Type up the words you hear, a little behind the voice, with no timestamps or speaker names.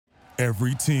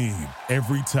Every team,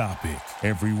 every topic,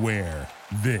 everywhere.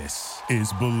 This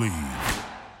is Believe.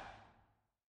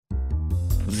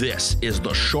 This is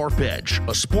The Sharp Edge,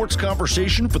 a sports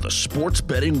conversation for the sports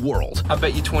betting world. I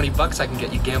bet you $20 I can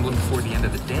get you gambling before the end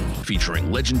of the day.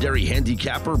 Featuring legendary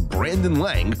handicapper Brandon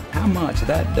Lang. How much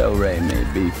that do-re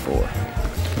may be for?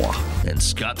 And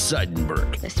Scott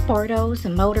Seidenberg. The sportos,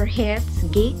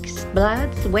 motorheads, geeks,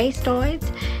 bloods, wastoids,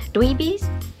 dweebies,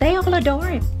 they all adore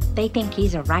him. They think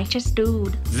he's a righteous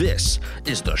dude. This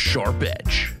is The Sharp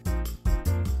Edge.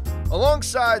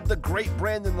 Alongside the great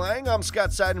Brandon Lang, I'm Scott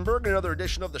Seidenberg, another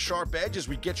edition of The Sharp Edge as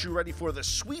we get you ready for the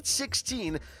Sweet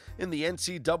 16 in the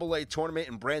NCAA tournament.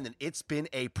 And Brandon, it's been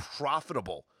a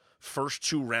profitable first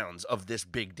two rounds of this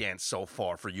big dance so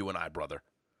far for you and I, brother.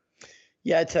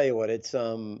 Yeah, I tell you what, it's,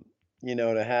 to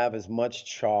have as much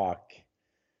chalk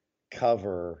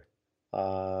cover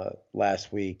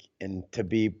last week and to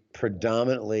be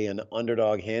predominantly an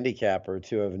underdog handicapper,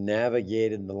 to have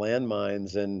navigated the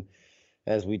landmines, and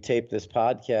as we tape this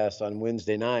podcast on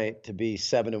Wednesday night, to be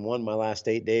 7-1 my last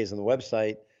 8 days on the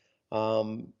website,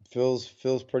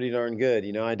 feels pretty darn good.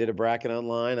 You know, I did a bracket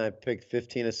online. I picked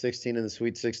 15 of 16 in the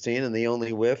Sweet 16, and the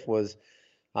only whiff was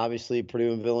obviously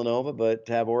Purdue and Villanova, but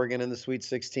to have Oregon in the Sweet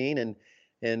 16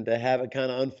 and to have it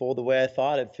kind of unfold the way I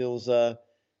thought, it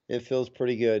feels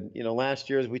pretty good. You know, last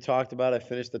year, as we talked about, I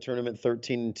finished the tournament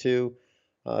 13-2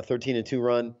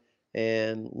 run,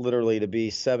 and literally to be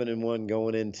 7-1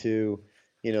 going into,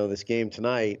 this game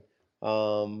tonight,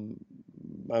 I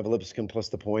have Lipscomb plus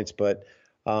the points, but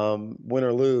win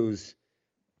or lose,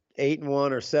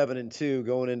 8-1 or 7-2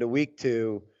 going into week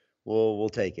 2, we'll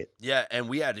take it. Yeah, and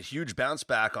we had a huge bounce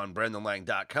back on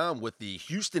BrandonLang.com with the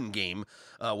Houston game,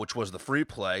 which was the free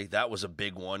play. That was a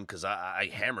big one because I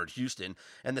hammered Houston.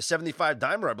 And the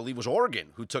 75-dimer, I believe, was Oregon,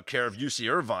 who took care of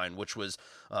UC Irvine, which was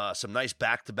some nice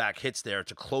back-to-back hits there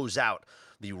to close out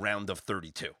the round of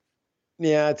 32.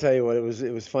 Yeah, I tell you what, it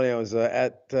was funny. I was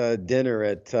at dinner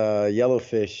at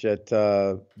Yellowfish at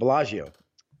Bellagio,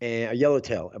 and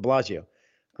Yellowtail at Bellagio.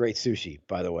 Great sushi,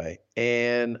 by the way.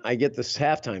 And I get this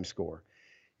halftime score,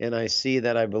 and I see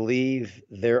that I believe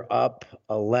they're up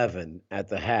 11 at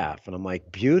the half. And I'm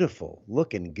like, beautiful,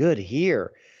 looking good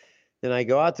here. Then I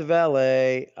go out to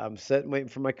valet. I'm sitting waiting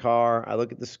for my car. I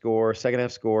look at the score, second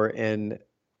half score, and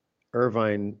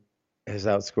Irvine has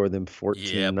outscored them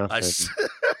 14-0.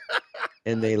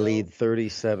 And they lead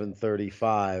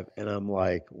 37-35. And I'm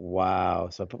like, wow.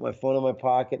 So I put my phone in my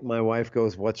pocket, and my wife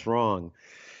goes, what's wrong?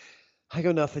 I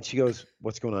go, nothing. She goes,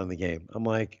 what's going on in the game? I'm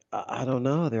like, I don't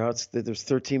know. There's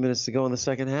 13 minutes to go in the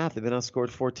second half. They've been outscored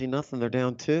 14-0. They're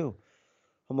down 2.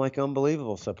 I'm like,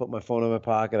 unbelievable. So I put my phone in my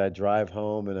pocket. I drive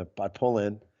home, and I pull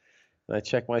in, and I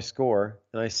check my score,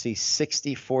 and I see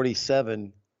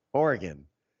 60-47 Oregon.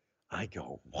 I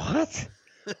go, what?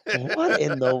 What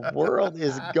in the world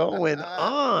is going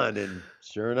on? And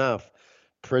sure enough,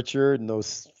 Pritchard and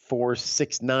those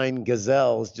 4.69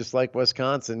 Gazelles, just like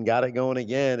Wisconsin, got it going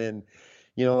again. And,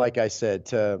 like I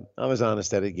said, I was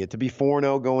honest at it. To be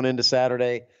 4-0 going into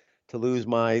Saturday, to lose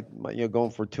my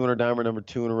going for 200-dimer number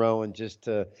 2 in a row, and just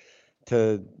to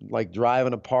like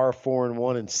driving a par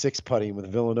 4-1 and 6-putting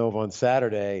with Villanova on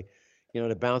Saturday,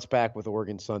 to bounce back with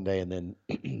Oregon Sunday, and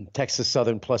then Texas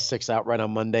Southern +6 outright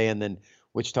on Monday, and then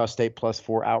Wichita State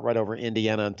 +4 outright over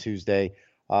Indiana on Tuesday.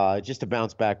 Just to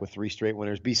bounce back with 3 straight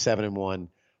winners, be 7-1.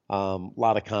 A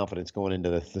lot of confidence going into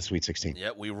the Sweet 16.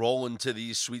 Yeah, we roll into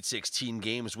these Sweet 16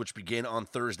 games, which begin on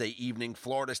Thursday evening.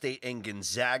 Florida State and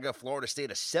Gonzaga. Florida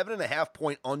State, a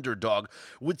 7.5-point underdog,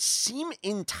 would seem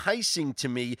enticing to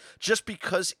me just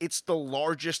because it's the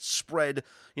largest spread,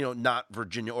 not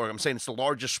Virginia, or I'm saying it's the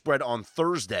largest spread on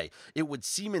Thursday. It would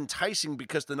seem enticing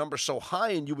because the number's so high,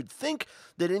 and you would think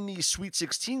that in these Sweet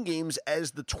 16 games,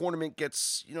 as the tournament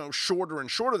gets, shorter and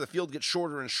shorter, the field gets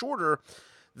shorter and shorter,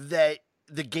 that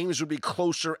the games would be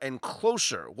closer and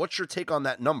closer. What's your take on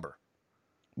that number?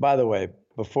 By the way,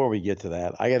 before we get to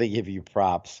that, I got to give you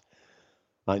props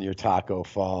on your Taco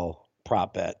Fall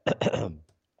prop bet.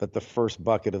 That the first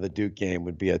bucket of the Duke game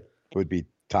would be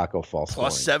Taco Fall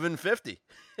plus scoring. 750.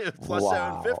 Plus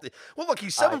Wow. 750. Well, look,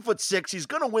 he's 7'6". He's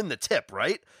going to win the tip,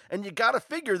 right? And you got to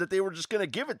figure that they were just going to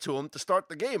give it to him to start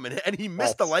the game. And he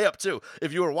missed the layup too.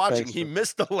 If you were watching, he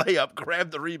missed the layup,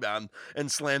 grabbed the rebound,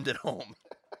 and slammed it home.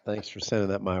 Thanks for sending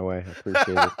that my way. I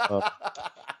appreciate it.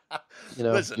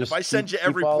 Listen, if I send you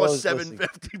every plus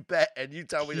 750 bet and you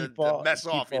tell me to mess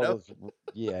off,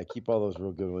 keep all those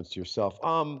real good ones to yourself.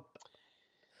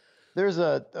 There's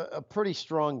a pretty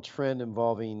strong trend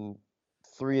involving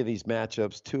 3 of these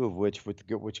matchups, 2 of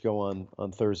which go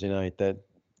on Thursday night, that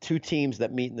 2 teams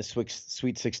that meet in the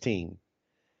Sweet 16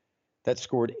 that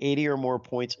scored 80 or more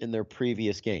points in their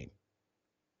previous game.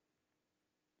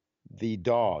 The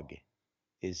dog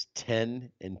is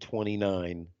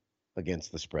 10-29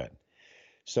 against the spread.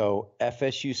 So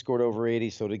FSU scored over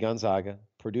 80, so did Gonzaga.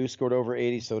 Purdue scored over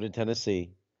 80, so did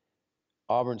Tennessee.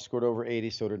 Auburn scored over 80,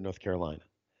 so did North Carolina.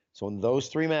 So in those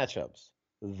three matchups,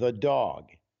 the dog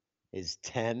is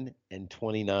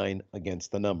 10-29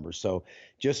 against the number. So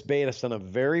just based on a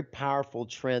very powerful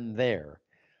trend there,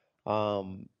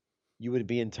 you would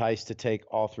be enticed to take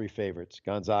all three favorites,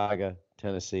 Gonzaga,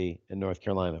 Tennessee, and North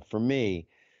Carolina. For me,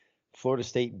 Florida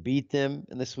State beat them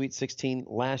in the Sweet 16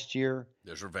 last year.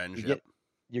 There's revenge.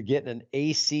 You're getting an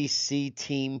ACC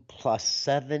team plus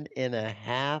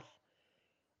 7.5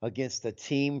 against a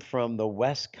team from the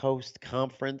West Coast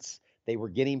Conference. They were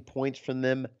getting points from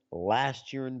them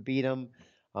last year and beat them.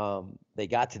 They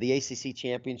got to the ACC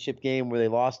championship game where they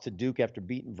lost to Duke after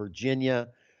beating Virginia.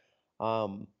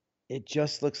 It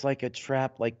just looks like a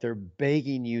trap, like they're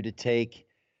begging you to take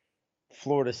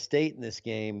Florida State in this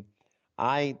game.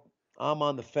 I'm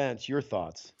on the fence. Your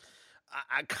thoughts?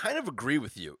 I kind of agree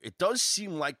with you. It does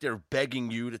seem like they're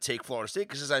begging you to take Florida State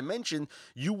because, as I mentioned,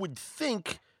 you would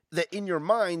think that in your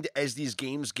mind, as these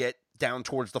games get down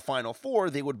towards the Final Four,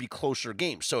 they would be closer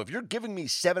games. So if you're giving me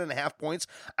 7.5 points,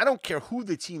 I don't care who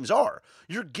the teams are.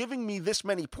 You're giving me this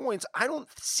many points. I don't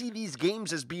see these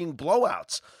games as being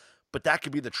blowouts. But that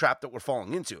could be the trap that we're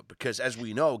falling into because, as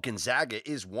we know, Gonzaga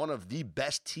is one of the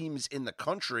best teams in the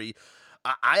country.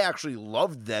 I actually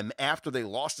loved them after they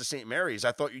lost to St. Mary's.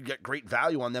 I thought you'd get great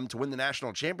value on them to win the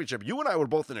national championship. You and I were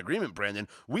both in agreement, Brandon.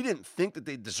 We didn't think that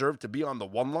they deserved to be on the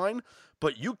one line,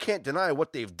 but you can't deny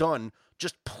what they've done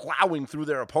just plowing through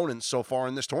their opponents so far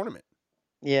in this tournament.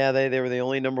 Yeah, they were the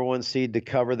only number one seed to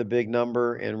cover the big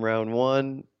number in round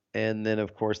one. And then,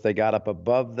 of course, they got up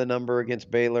above the number against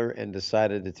Baylor and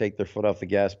decided to take their foot off the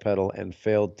gas pedal and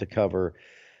failed to cover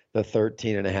the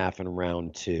 13.5 in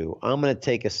round two. I'm going to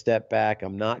take a step back.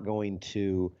 I'm not going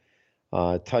to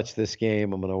touch this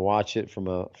game. I'm going to watch it from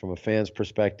a fan's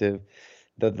perspective.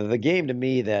 The game to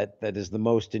me that is the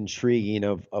most intriguing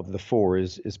of the four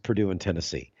is Purdue and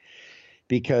Tennessee.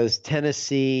 Because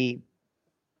Tennessee,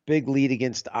 big lead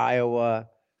against Iowa,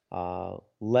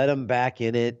 led them back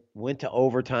in it, went to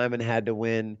overtime and had to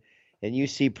win. And you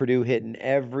see Purdue hitting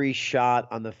every shot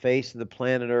on the face of the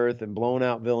planet Earth and blowing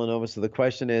out Villanova. So the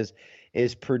question is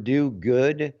Purdue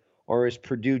good or is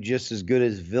Purdue just as good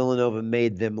as Villanova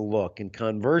made them look? And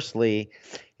conversely,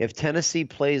 if Tennessee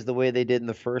plays the way they did in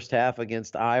the first half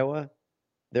against Iowa,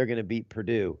 they're going to beat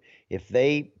Purdue. If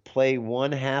they play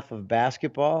one half of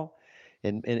basketball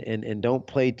and don't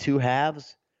play two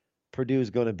halves,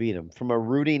 Purdue's going to beat them. From a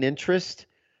rooting interest,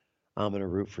 I'm going to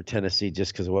root for Tennessee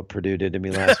just because of what Purdue did to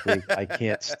me last week. I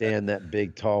can't stand that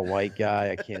big, tall, white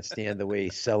guy. I can't stand the way he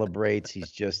celebrates. He's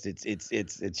just,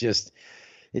 it's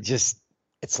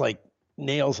like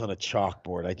nails on a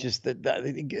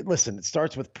chalkboard. Listen, it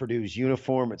starts with Purdue's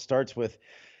uniform. It starts with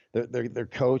their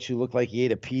coach who looked like he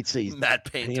ate a pizza. He's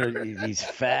Matt Painter. He's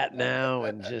fat now,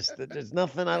 and just there's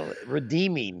nothing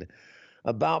redeeming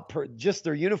about just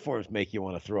their uniforms make you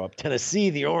want to throw up.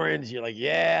 Tennessee, the orange, you're like,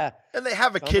 yeah. And they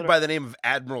have a kid by the name of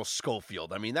Admiral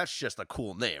Schofield. I mean, that's just a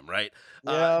cool name, right?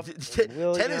 Yeah.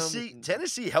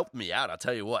 Tennessee helped me out, I'll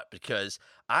tell you what, because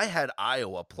I had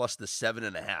Iowa plus the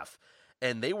 7.5,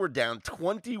 and they were down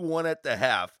 21 at the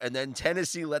half, and then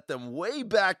Tennessee let them way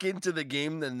back into the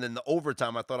game, and then the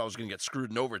overtime, I thought I was going to get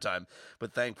screwed in overtime,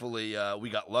 but thankfully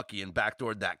we got lucky and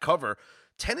backdoored that cover.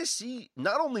 Tennessee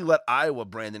not only let Iowa,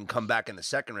 Brandon, come back in the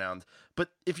second round, but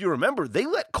if you remember, they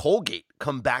let Colgate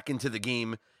come back into the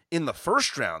game in the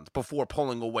first round before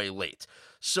pulling away late.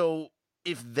 So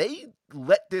if they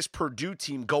let this Purdue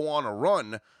team go on a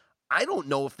run, I don't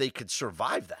know if they could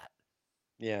survive that.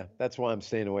 Yeah, that's why I'm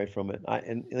staying away from it.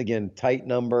 And again, tight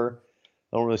number.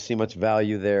 I don't really see much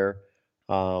value there.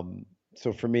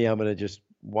 So for me, I'm going to just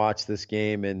watch this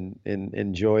game and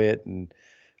enjoy it and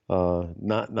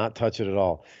not touch it at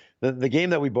all. The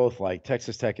game that we both like,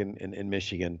 Texas Tech and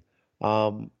Michigan,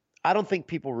 I don't think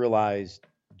people realize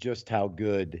just how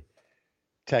good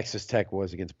Texas Tech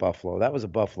was against Buffalo. That was a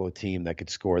Buffalo team that could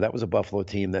score. That was a Buffalo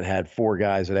team that had four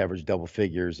guys that averaged double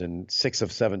figures and 6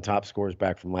 of 7 top scores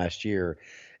back from last year.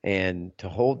 And to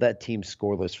hold that team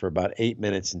scoreless for about 8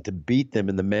 minutes and to beat them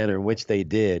in the manner in which they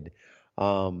did,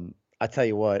 I tell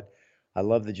you what, I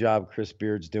love the job Chris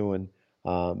Beard's doing.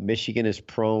 Michigan is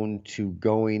prone to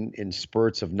going in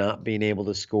spurts of not being able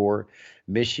to score.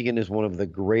 Michigan is one of the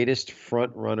greatest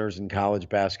front runners in college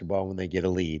basketball when they get a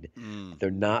lead. They're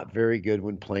not very good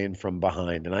when playing from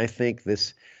behind. And I think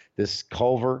this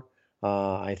Culver,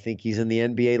 I think he's in the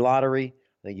NBA lottery.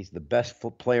 I think he's the best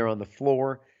player on the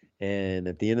floor. And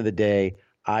at the end of the day,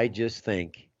 I just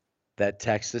think that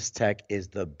Texas Tech is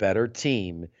the better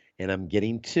team, and I'm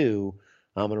getting 2.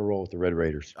 I'm going to roll with the Red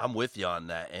Raiders. I'm with you on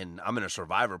that, and I'm in a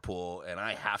survivor pool, and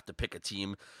I have to pick a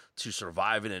team to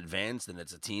survive and advance, and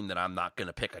it's a team that I'm not going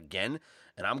to pick again,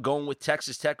 and I'm going with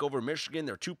Texas Tech over Michigan.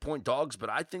 They're 2-point dogs, but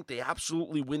I think they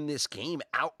absolutely win this game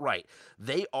outright.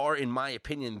 They are, in my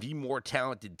opinion, the more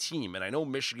talented team, and I know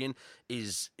Michigan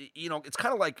is, it's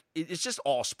kind of like, it's just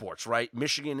all sports, right?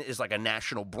 Michigan is like a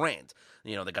national brand.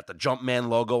 They got the Jumpman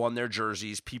logo on their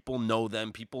jerseys. People know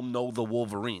them. People know the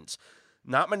Wolverines.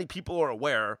 Not many people are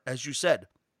aware, as you said,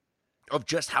 of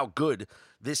just how good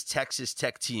this Texas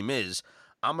Tech team is.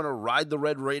 I'm going to ride the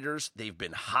Red Raiders. They've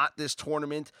been hot this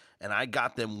tournament, and I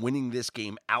got them winning this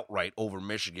game outright over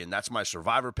Michigan. That's my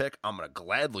survivor pick. I'm going to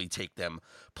gladly take them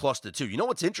plus the 2. You know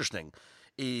what's interesting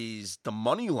is the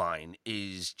money line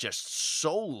is just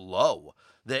so low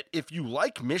that if you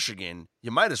like Michigan,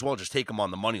 you might as well just take them on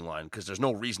the money line because there's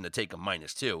no reason to take them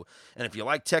 -2. And if you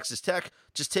like Texas Tech,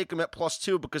 just take them at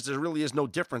 +2 because there really is no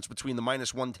difference between the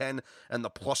 -110 and the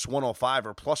 +105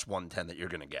 or +110 that you're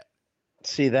going to get.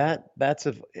 See, that's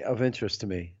of interest to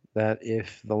me, that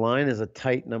if the line is a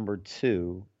tight number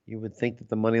 2, you would think that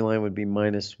the money line would be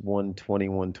 -120,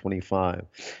 125.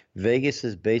 Vegas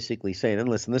is basically saying, and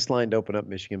listen, this line opened up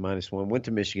Michigan -1, went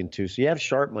to Michigan 2, so you have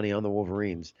sharp money on the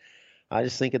Wolverines. I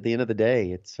just think at the end of the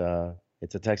day, it's a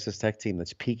Texas Tech team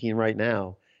that's peaking right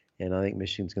now, and I think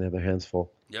Michigan's going to have their hands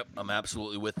full. Yep, I'm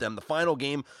absolutely with them. The final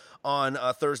game on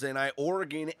Thursday night,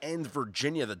 Oregon and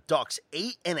Virginia, the Ducks,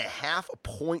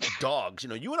 8.5-point dogs.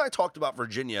 You and I talked about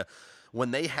Virginia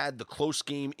when they had the close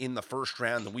game in the first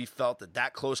round, and we felt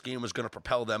that close game was going to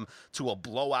propel them to a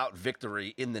blowout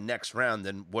victory in the next round.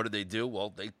 And what did they do? Well,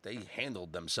 they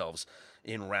handled themselves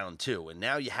in round 2. And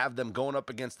now you have them going up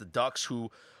against the Ducks,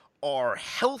 who are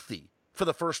healthy for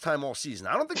the first time all season.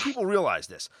 I don't think people realize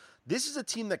this. This is a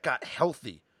team that got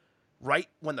healthy right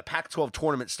when the Pac-12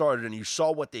 tournament started, and you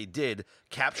saw what they did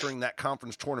capturing that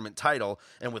conference tournament title.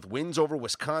 And with wins over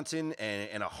Wisconsin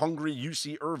and a hungry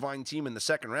UC Irvine team in the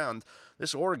second round,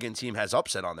 this Oregon team has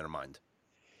upset on their mind.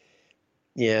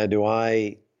 Yeah, they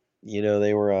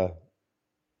were a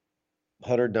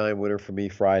 100-dime winner for me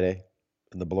Friday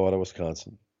in the blowout of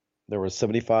Wisconsin. There was a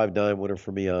 75-dime winner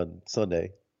for me on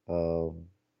Sunday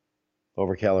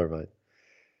over Cal Irvine.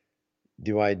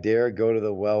 Do I dare go to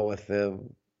the well with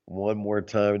them one more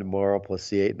time tomorrow plus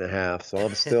the 8.5? So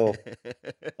I'm still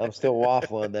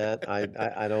waffling on that. I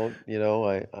don't,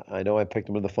 I know I picked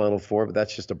them in the Final Four, but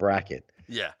that's just a bracket.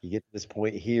 Yeah. You get to this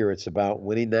point here, it's about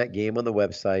winning that game on the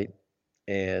website.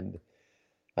 And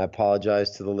I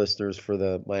apologize to the listeners for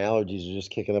my allergies are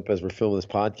just kicking up as we're filming this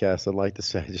podcast. I'd like to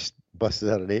say I just busted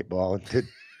out an 8-ball and did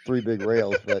 3 big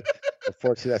rails, but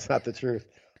unfortunately that's not the truth.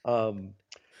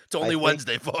 It's only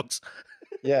Wednesday, folks.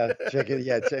 Yeah, check it.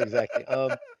 Yeah, exactly.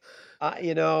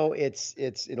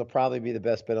 It'll probably be the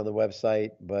best bet on the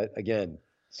website, but again,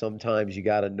 sometimes you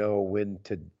got to know when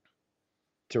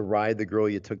to ride the girl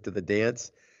you took to the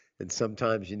dance, and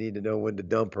sometimes you need to know when to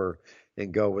dump her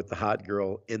and go with the hot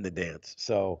girl in the dance.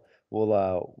 So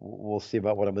we'll see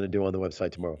about what I'm going to do on the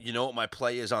website tomorrow. You know what my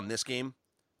play is on this game?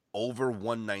 Over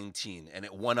 119, and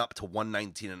it went up to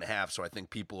 119.5. So I think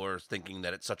people are thinking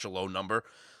that it's such a low number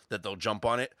that they'll jump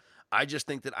on it. I just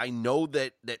think that I know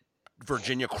that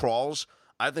Virginia crawls.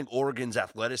 I think Oregon's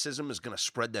athleticism is going to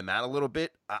spread them out a little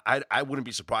bit. I wouldn't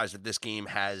be surprised if this game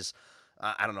has,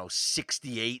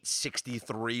 68,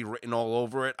 63 written all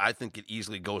over it. I think it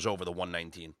easily goes over the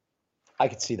 119. I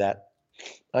could see that.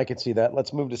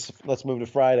 Let's move to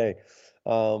Friday.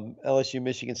 LSU,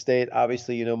 Michigan State.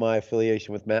 Obviously, my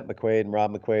affiliation with Matt McQuaid and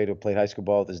Rob McQuaid, who played high school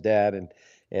ball with his dad,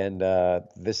 and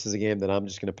this is a game that I'm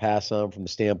just going to pass on from the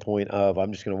standpoint of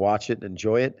I'm just going to watch it and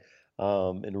enjoy it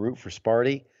and root for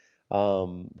Sparty.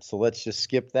 So let's just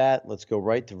skip that. Let's go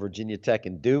right to Virginia Tech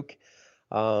and Duke.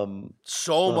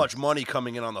 So much money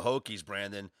coming in on the Hokies,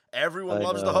 Brandon. Everyone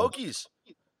loves the Hokies.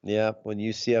 Yeah, when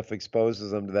UCF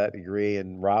exposes them to that degree,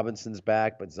 and Robinson's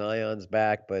back, but Zion's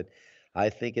back. But I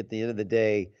think at the end of the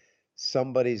day,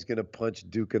 somebody's going to punch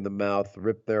Duke in the mouth,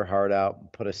 rip their heart out,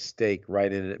 and put a stake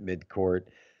right in it at midcourt.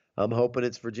 I'm hoping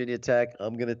it's Virginia Tech.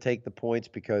 I'm going to take the points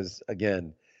because,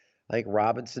 again, I think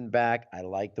Robinson back. I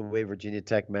like the way Virginia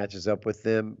Tech matches up with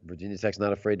them. Virginia Tech's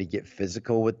not afraid to get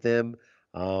physical with them.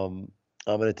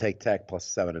 I'm going to take Tech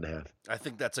plus 7.5. I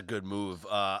think that's a good move.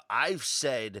 I've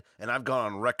said, and I've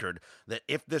gone on record, that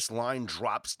if this line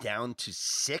drops down to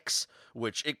 6,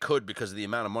 which it could because of the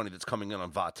amount of money that's coming in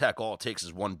on Vatek, all it takes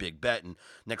is one big bet, and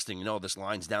next thing you know, this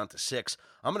line's down to 6.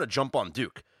 I'm going to jump on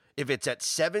Duke. If it's at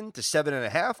 7 to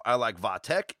 7.5, I like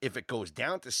Vatek. If it goes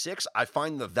down to 6, I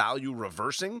find the value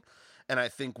reversing, and I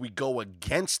think we go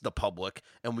against the public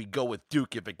and we go with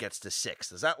Duke if it gets to 6.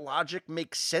 Does that logic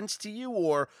make sense to you,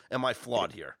 or am I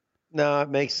flawed here? No, it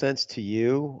makes sense to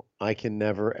you. I can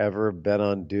never, ever bet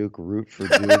on Duke, root for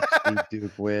Duke, see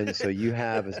Duke win. So you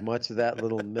have as much of that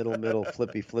little middle,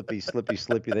 flippy,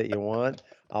 slippy that you want.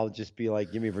 I'll just be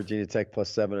like, give me Virginia Tech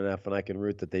plus 7.5, and I can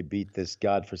root that they beat this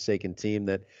godforsaken team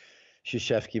that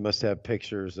Krzyzewski must have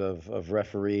pictures of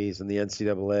referees and the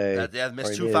NCAA. They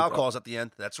missed 2 foul calls at the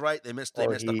end. That's right. They missed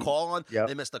the call on. Yep.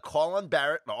 They missed the call on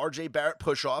Barrett, the R.J. Barrett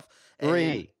push off.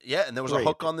 Three. Yeah, and there was a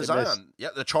hook on the Zion. Yeah,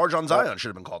 the charge on Zion should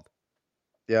have been called.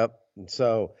 Yep. And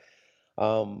so,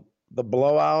 the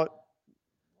blowout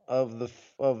of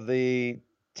the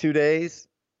 2 days,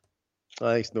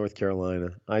 I think it's North Carolina.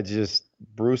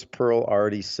 Bruce Pearl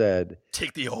already said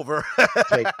take the over.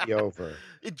 Take the over.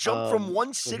 It jumped from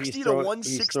 160 to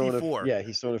 164.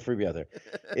 He's throwing a freebie out there.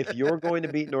 If you're going to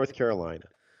beat North Carolina,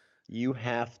 you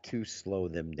have to slow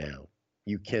them down.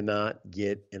 You cannot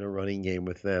get in a running game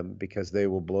with them because they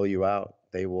will blow you out.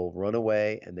 They will run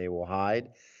away and they will hide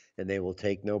and they will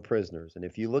take no prisoners. And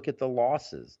if you look at the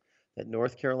losses that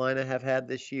North Carolina have had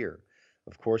this year,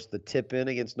 of course, the tip in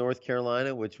against North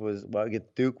Carolina,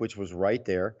 against Duke, which was right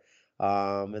there,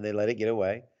 and they let it get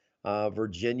away.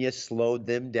 Virginia slowed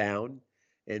them down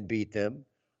and beat them.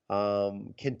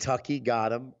 Kentucky got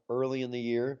them early in the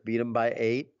year, beat them by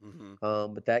 8.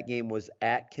 Mm-hmm. But that game was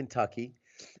at Kentucky.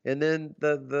 And then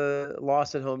the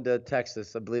loss at home to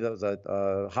Texas, I believe that was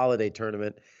a holiday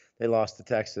tournament. They lost to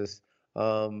Texas.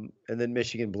 And then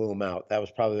Michigan blew them out. That was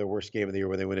probably their worst game of the year,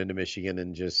 where they went into Michigan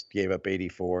and just gave up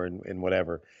 84 and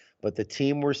whatever. But the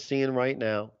team we're seeing right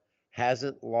now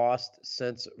hasn't lost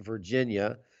since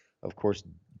Virginia. Of course,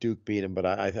 Duke beat them, but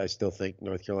I still think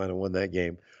North Carolina won that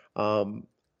game.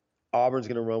 Auburn's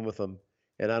going to run with them,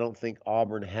 and I don't think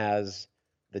Auburn has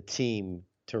the team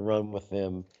to run with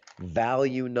them.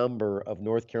 Value number of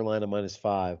North Carolina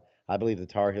 -5. I believe the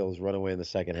Tar Heels run away in the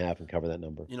second half and cover that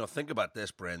number. Think about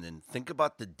this, Brandon. Think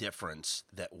about the difference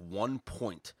that 1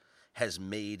 point has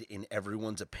made in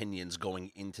everyone's opinions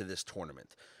going into this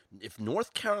tournament. If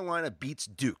North Carolina beats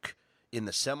Duke in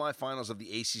the semifinals of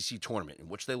the ACC tournament, in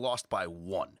which they lost by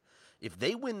 1, if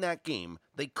they win that game,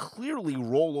 they clearly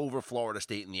roll over Florida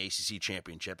State in the ACC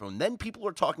championship. And then people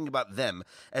are talking about them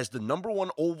as the number 1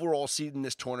 overall seed in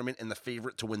this tournament and the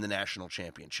favorite to win the national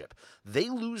championship. They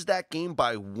lose that game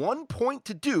by 1 point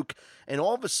to Duke, and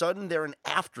all of a sudden they're an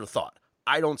afterthought.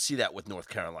 I don't see that with North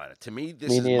Carolina. To me,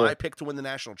 this is my pick to win the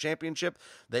national championship.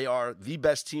 They are the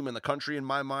best team in the country in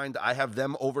my mind. I have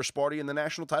them over Sparty in the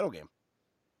national title game.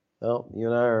 Well, you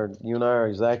and I are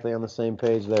exactly on the same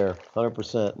page there,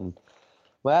 100%. And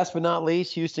last but not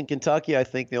least, Houston, Kentucky. I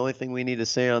think the only thing we need to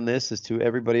say on this is to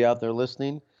everybody out there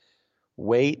listening,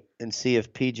 wait and see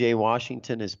if P.J.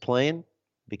 Washington is playing,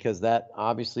 because that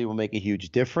obviously will make a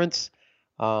huge difference.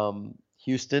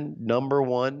 Houston, number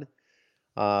 1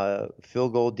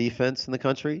 field goal defense in the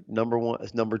country. Number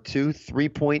 2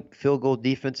 3-point field goal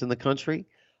defense in the country.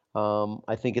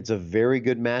 I think it's a very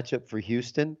good matchup for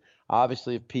Houston.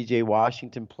 Obviously, if P.J.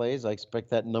 Washington plays, I expect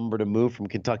that number to move from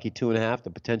Kentucky 2.5 to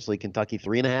potentially Kentucky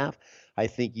 3.5. I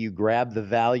think you grab the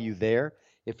value there.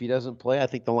 If he doesn't play, I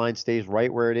think the line stays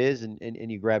right where it is, and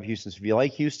you grab Houston. So if you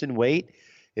like Houston, wait.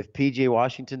 If P.J.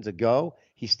 Washington's a go,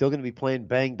 he's still going to be playing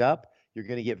banged up. You're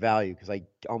going to get value, because I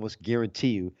almost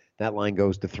guarantee you that line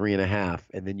goes to 3.5,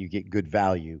 and then you get good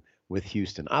value with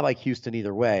Houston. I like Houston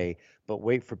either way, but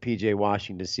wait for P.J.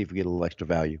 Washington to see if we get a little extra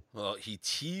value. Well, he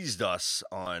teased us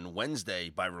on Wednesday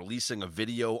by releasing a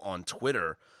video on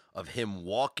Twitter of him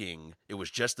walking. It was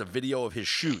just a video of his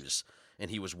shoes,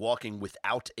 and he was walking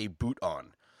without a boot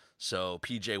on. So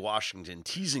P.J. Washington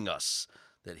teasing us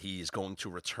that he is going to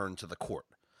return to the court.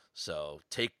 So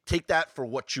take that for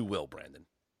what you will, Brandon.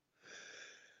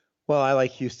 Well, I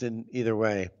like Houston either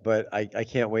way, but I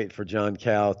can't wait for John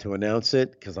Cal to announce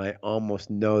it, because I almost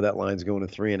know that line's going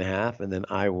to 3.5, and then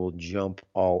I will jump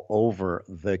all over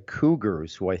the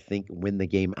Cougars, who I think win the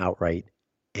game outright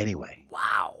anyway.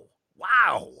 Wow.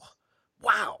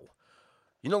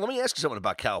 Let me ask you something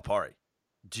about Calipari.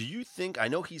 Do you think, I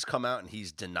know he's come out and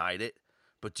he's denied it,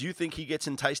 but do you think he gets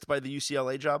enticed by the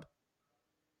UCLA job?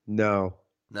 No.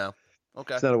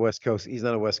 Okay. He's not a West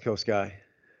Coast guy.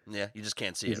 Yeah, you just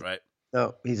can't see it, right?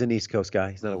 No, he's an East Coast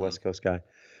guy. He's not a West Coast guy.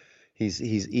 He's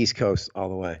East Coast all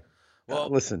the way. Well,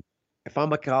 listen, if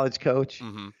I'm a college coach,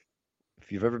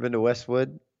 if you've ever been to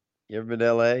Westwood, you ever been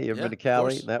to LA, you ever been to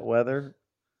Cali, that weather,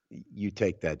 you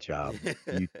take that job.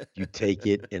 You take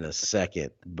it in a second.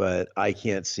 But I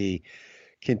can't see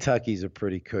Kentucky's a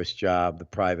pretty cush job. The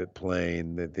private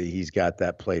plane, he's got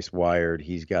that place wired.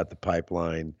 He's got the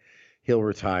pipeline. He'll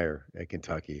retire at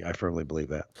Kentucky. I firmly believe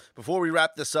that. Before we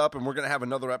wrap this up, and we're going to have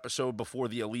another episode before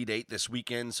the Elite Eight this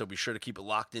weekend, so be sure to keep it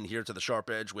locked in here to the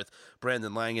Sharp Edge with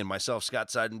Brandon Lang and myself, Scott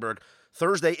Seidenberg.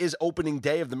 Thursday is opening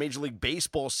day of the Major League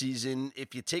Baseball season.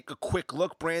 If you take a quick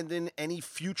look, Brandon, any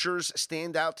futures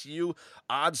stand out to you?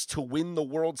 Odds to win the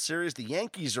World Series? The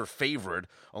Yankees are favored,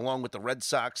 along with the Red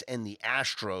Sox and the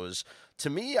Astros.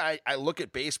 To me, I look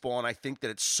at baseball, and I think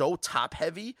that it's so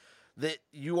top-heavy that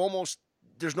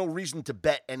there's no reason to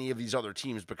bet any of these other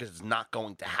teams because it's not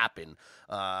going to happen.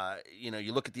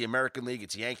 You look at the American League,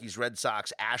 it's Yankees, Red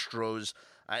Sox, Astros.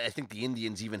 I think the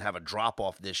Indians even have a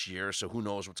drop-off this year, so who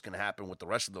knows what's going to happen with the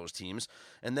rest of those teams.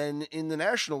 And then in the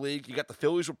National League, you got the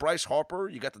Phillies with Bryce Harper.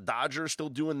 You got the Dodgers still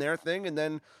doing their thing. And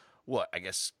then,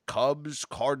 Cubs,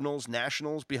 Cardinals,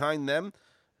 Nationals behind them.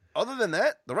 Other than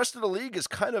that, the rest of the league is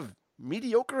kind of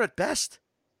mediocre at best.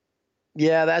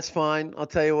 Yeah, that's fine. I'll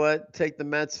tell you what, take the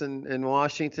Mets in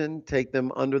Washington, take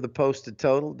them under the posted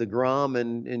total. DeGrom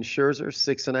and Scherzer,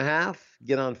 6.5.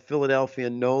 Get on Philadelphia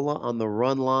Nola on the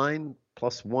run line,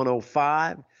 plus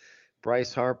 105.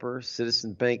 Bryce Harper,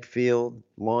 Citizen Bank Field,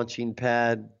 launching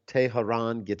pad.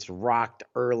 Teheran gets rocked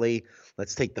early.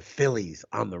 Let's take the Phillies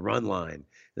on the run line.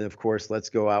 And, of course, let's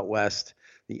go out west.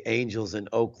 The Angels in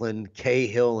Oakland,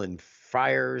 Cahill and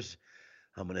Friars.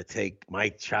 I'm going to take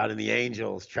Mike Trout and the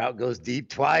Angels. Trout goes deep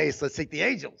twice. Let's take the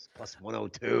Angels, plus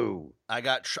 102. I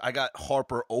got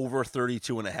Harper over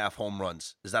 32.5 home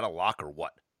runs. Is that a lock or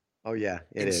what? Oh, yeah,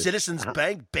 it is. Citizens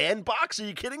Bank bandbox? Are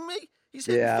you kidding me? He's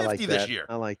hitting 50 this year.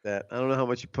 I like that. I don't know how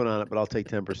much you put on it, but I'll take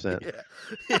 10%. Yeah.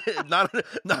 not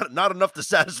enough to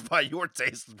satisfy your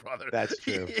tastes, brother. That's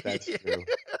true. That's true.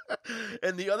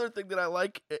 And the other thing that I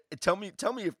like, tell me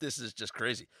if this is just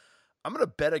crazy. I'm going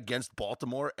to bet against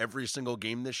Baltimore every single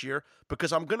game this year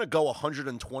because I'm going to go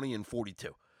 120-42.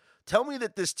 Tell me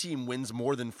that this team wins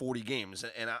more than 40 games,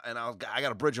 and I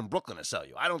got a bridge in Brooklyn to sell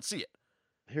you. I don't see it.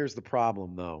 Here's the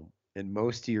problem, though. In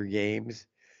most of your games,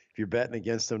 if you're betting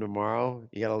against them tomorrow,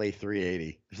 you got to lay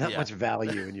 380. There's not much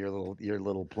value in your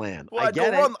little plan. Well, I'd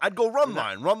go run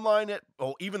line. Run line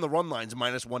even the run line's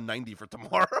minus 190 for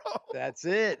tomorrow. That's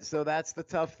it. So that's the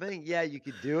tough thing. Yeah, you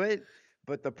could do it.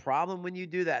 But the problem when you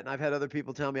do that, and I've had other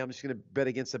people tell me I'm just going to bet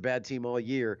against a bad team all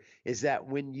year, is that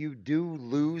when you do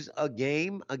lose a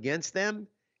game against them,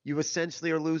 you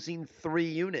essentially are losing 3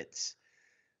 units,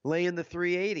 laying the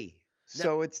 380.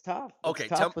 So it's tough. Okay,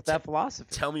 it's tough with that philosophy.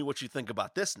 Tell me what you think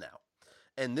about this now.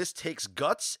 And this takes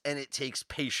guts and it takes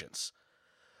patience.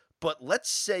 But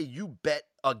let's say you bet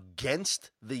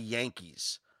against the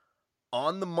Yankees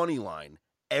on the money line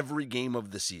every game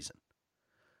of the season.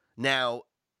 Now,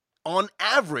 on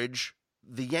average,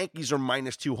 the Yankees are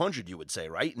minus 200, you would say,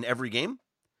 right, in every game?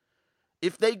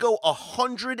 If they go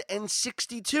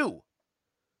 162,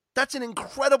 that's an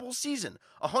incredible season.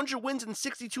 100 wins and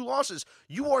 62 losses.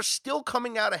 You are still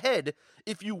coming out ahead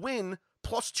if you win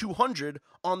plus 200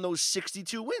 on those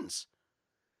 62 wins.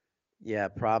 Yeah,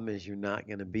 problem is you're not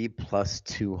going to be plus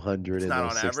 200 in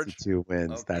those 62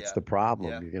 wins. That's the problem.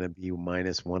 Yeah. You're going to be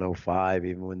minus 105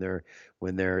 even when they're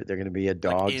going to be a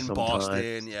dog like in sometimes.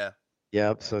 Boston, yeah.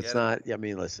 Yep. So it's not. I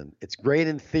mean, listen, it's great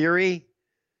in theory,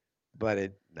 but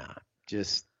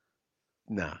just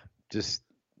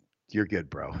you're good,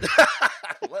 bro.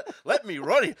 Let me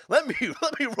run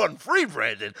free,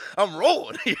 Brandon. I'm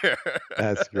rolling here.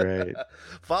 That's great.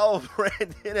 Follow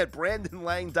Brandon at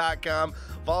BrandonLang.com.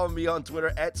 Follow me on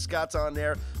Twitter at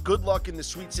ScottsOnAir. Good luck in the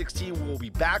Sweet 16. We'll be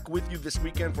back with you this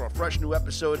weekend for a fresh new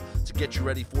episode to get you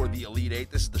ready for the Elite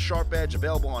Eight. This is the Sharp Edge,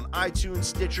 available on iTunes,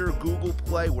 Stitcher, Google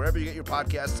Play, wherever you get your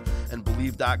podcasts, and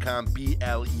Believe.com,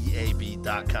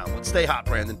 BLEAV.com. Let's stay hot,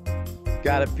 Brandon.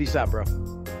 Got it. Peace out, bro.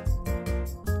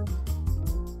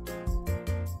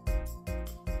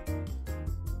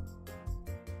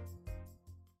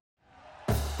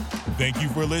 Thank you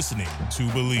for listening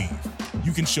to Believe.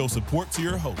 You can show support to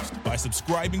your host by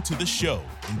subscribing to the show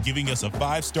and giving us a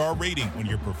 5-star rating on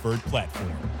your preferred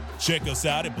platform. Check us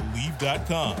out at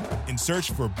Believe.com and search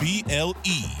for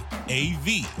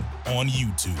BLEAV on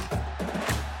YouTube.